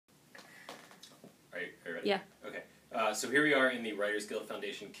Ready? Yeah. Okay. So here we are in the Writers Guild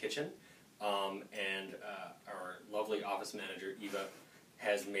Foundation kitchen, and our lovely office manager Eva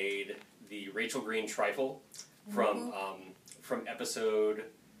has made the Rachel Green Trifle from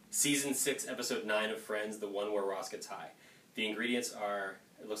season 6, episode 9 of Friends, the one where Ross gets high. The ingredients are,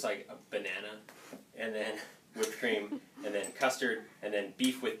 it looks like a banana, and then whipped cream, and then custard, and then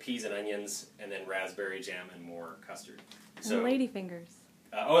beef with peas and onions, and then raspberry jam and more custard. So, and ladyfingers.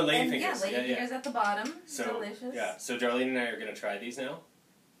 And ladyfingers. Yeah, ladyfingers at the bottom. So, delicious. Yeah, so Darlene and I are going to try these now.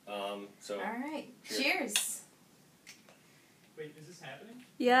 All right. Cheers. Wait, is this happening?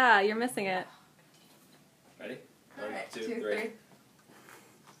 Yeah, you're missing it. Ready? All One, right, 2, 2, 3. 3.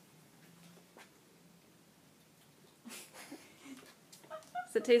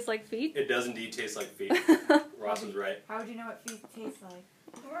 Does it taste like feet? It does indeed taste like feet. Ross was right. How would you know what feet taste like?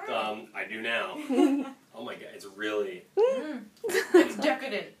 I do now. Oh my god, it's really... It's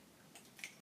decadent.